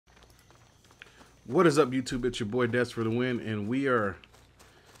What is up, YouTube? It's your boy Des for the win, and we are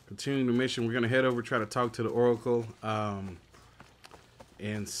continuing the mission. We're gonna head over, try to talk to the Oracle,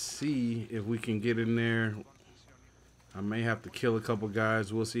 and see if we can get in there. I may have to kill a couple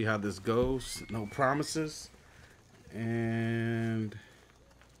guys. We'll see how this goes. No promises, and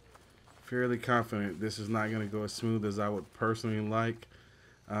fairly confident this is not gonna go as smooth as I would personally like.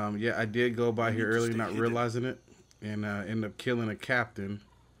 Yeah, I did go by here early, not realizing it, and end up killing a captain.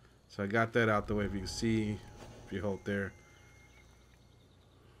 So I got that out the way. If you can see, if you hold there.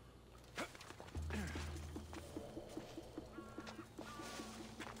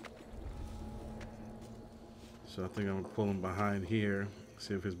 So I think I'm gonna pull him behind here,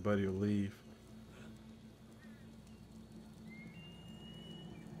 see if his buddy will leave.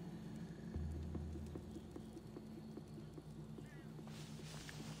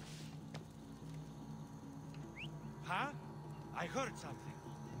 Huh? I heard something.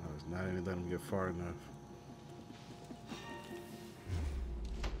 I was not even letting him get far enough.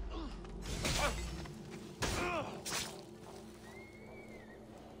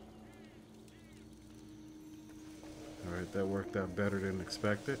 Alright, that worked out better than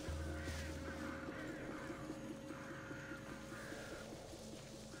expected.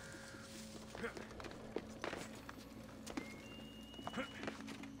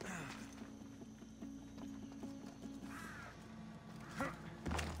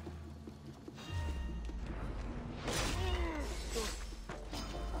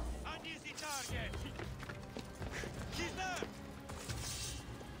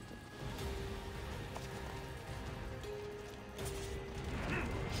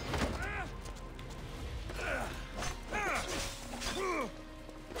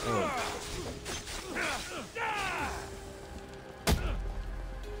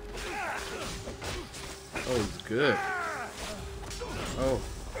 Oh, he's good. Oh.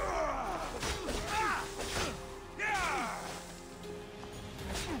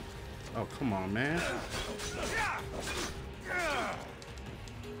 Oh, come on, man.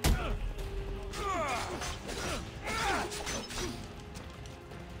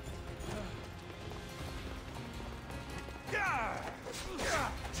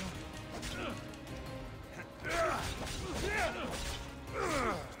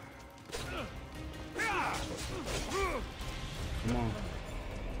 Come on.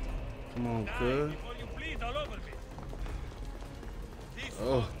 Come on, good.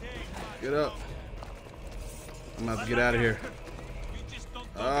 Oh, get up. I'm about to get out of here.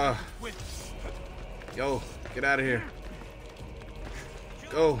 Yo, get out of here.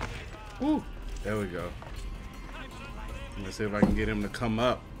 Go. Woo. There we go. Let's see if I can get him to come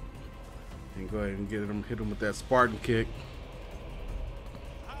up and go ahead and get him, hit him with that Spartan kick.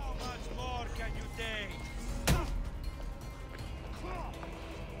 How much more can you take?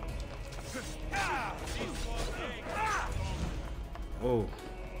 Oh.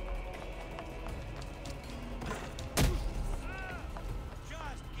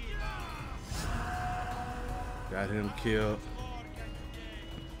 Got him killed.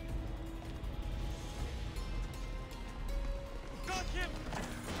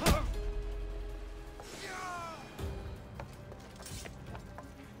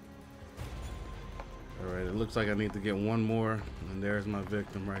 Alright, it looks like I need to get one more, and there's my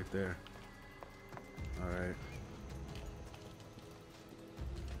victim right there. Alright.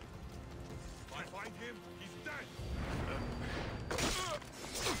 If I find him, he's dead.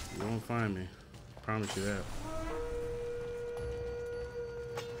 You won't find me. Promise you that.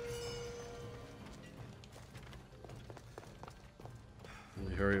 Let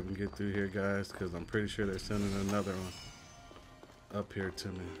me hurry up and get through here, guys, because I'm pretty sure they're sending another one up here to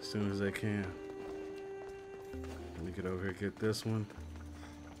me as soon as they can. Let me get over here, get this one.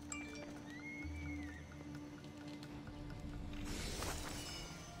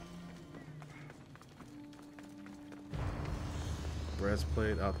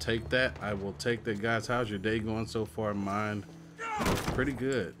 Breastplate, I'll take that. I will take that, guys. How's your day going so far? Mine is pretty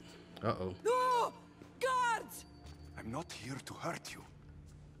good. Uh-oh. No! Guards! I'm not here to hurt you.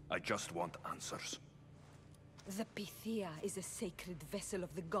 I just want answers. The Pythia is a sacred vessel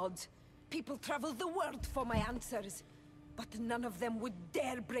of the gods. People travel the world for my answers. But none of them would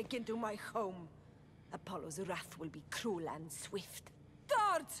dare break into my home. Apollo's wrath will be cruel and swift.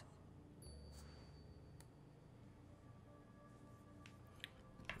 Guards!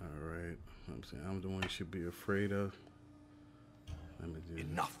 Alright. I'm saying I'm the one you should be afraid of. Let me do this.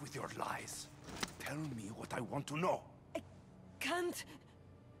 Enough with your lies. Tell me what I want to know. I can't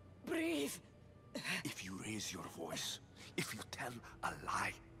breathe. If you raise your voice, if you tell a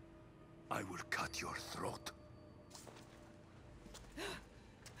lie, I will cut your throat.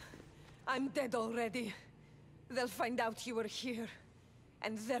 I'm dead already. They'll find out you were here,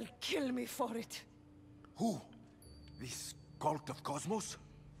 and they'll kill me for it. Who? This cult of Cosmos?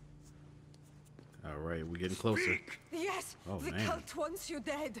 All right, we're getting closer. Speak! Yes, Oh, the man. cult wants you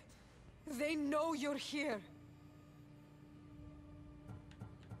dead. They know you're here.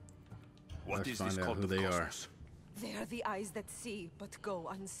 What Let's is find this out cult who of they are. Cosmos? They are the eyes that see, but go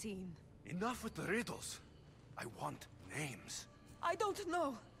unseen. Enough with the riddles. I want names. I don't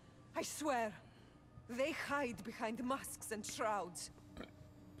know. I swear. They hide behind masks and shrouds.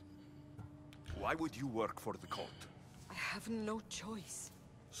 Why would you work for the cult? I have no choice.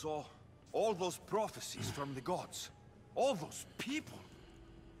 So, all those prophecies from the gods, all those people,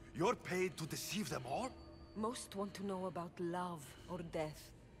 you're paid to deceive them all? Most want to know about love or death.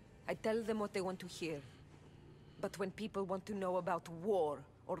 I tell them what they want to hear. But when people want to know about war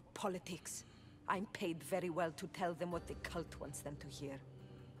or politics, I'm paid very well to tell them what the cult wants them to hear.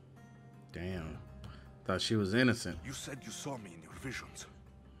 Damn. Thought she was innocent. You said you saw me in your visions.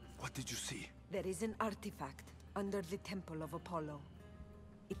 What did you see? There is an artifact under the Temple of Apollo.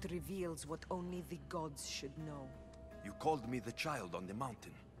 It reveals what only the gods should know. You called me the child on the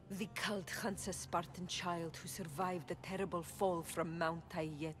mountain. The cult hunts a Spartan child who survived the terrible fall from Mount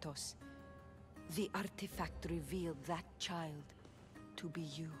Aietos. The artifact revealed that child to be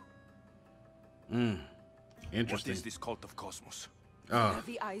you. What Interesting. is this cult of Cosmos? They are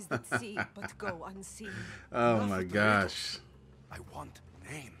the eyes that see, but go unseen. Oh Enough my with the gosh. I want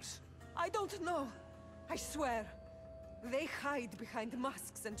names. I don't know. I swear. They hide behind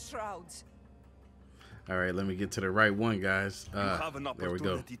masks and shrouds. All right, let me get to the right one, guys. You have an There we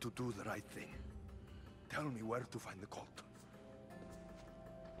go. opportunity to do the right thing. Tell me where to find the cult.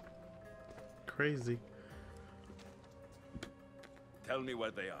 Crazy. Tell me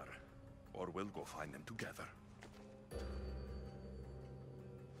where they are, or we'll go find them together.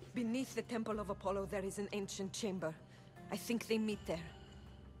 Beneath the Temple of Apollo, there is an ancient chamber. I think they meet there.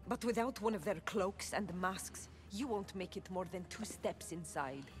 But without one of their cloaks and masks, you won't make it more than 2 steps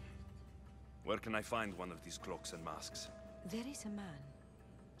inside. Where can I find one of these cloaks and masks? There is a man.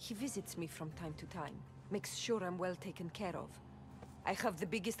 He visits me from time to time, makes sure I'm well taken care of. I have the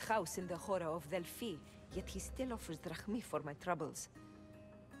biggest house in the Hora of Delphi, yet he still offers drachmi for my troubles.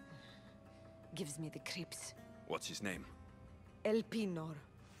 Gives me the creeps. What's his name? Elpinor.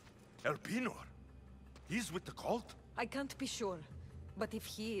 Elpinor? He's with the cult? I can't be sure, but if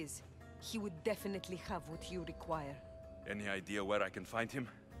he is, he would definitely have what you require. Any idea where I can find him?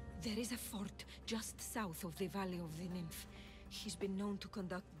 There is a fort just south of the Valley of the Nymph. He's been known to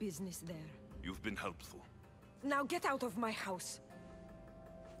conduct business there. You've been helpful. Now get out of my house.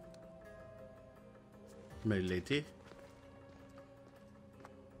 My lady.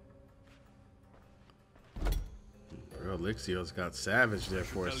 Bro, Alexios got savage there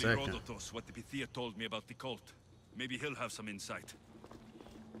for a Tell second. Herodotus what the Pythia told me about the cult. Maybe he'll have some insight.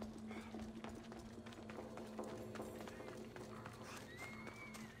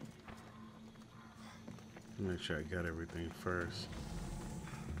 Make sure I got everything first.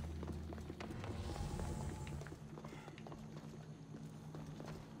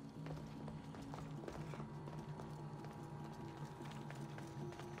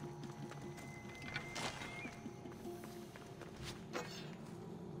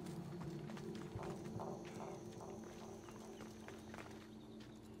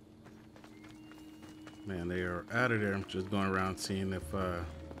 Man, they are out of there. I'm just going around seeing if I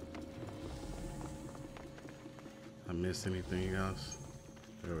missed anything else.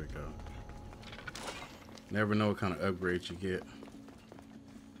 There we go. Never know what kind of upgrades you get.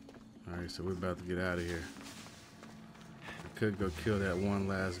 Alright, so we're about to get out of here. I could go kill that one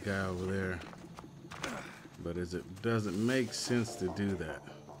last guy over there, but it doesn't make sense to do that.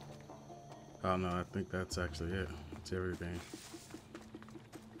 Oh no, I think that's actually it. That's everything.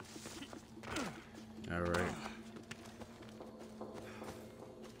 Alright.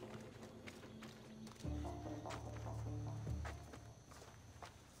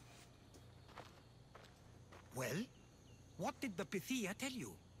 Well, what did the Pythia tell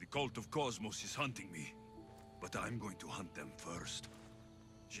you? The cult of Cosmos is hunting me, but I'm going to hunt them first.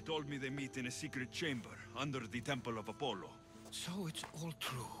 She told me they meet in a secret chamber under the Temple of Apollo. So it's all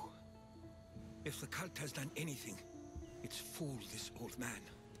true. If the cult has done anything, it's fooled this old man.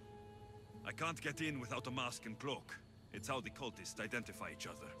 I can't get in without a mask and cloak. It's how the cultists identify each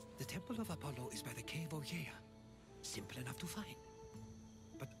other. The Temple of Apollo is by the Cave of Yea. Simple enough to find.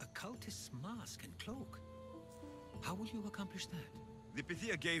 But a cultist's mask and cloak? How will you accomplish that? The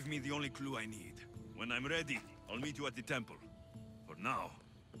Pythia gave me the only clue I need. When I'm ready, I'll meet you at the temple. For now,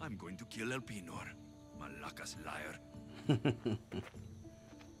 I'm going to kill Elpinor. Malaka's liar.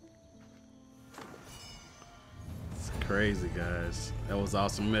 crazy, guys. That was an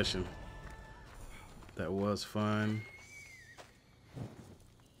awesome mission. That was fun.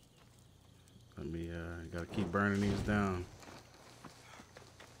 Let me, gotta keep burning these down.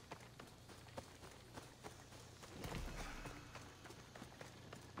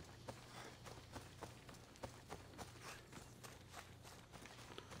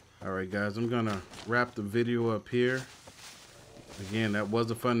 Alright guys, I'm gonna wrap the video up here. Again, that was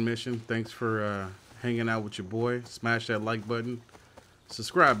a fun mission. Thanks for hanging out with your boy. Smash that like button.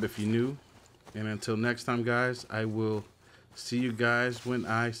 Subscribe if you're new. And until next time guys, I will see you guys when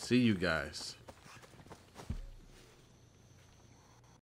I see you guys.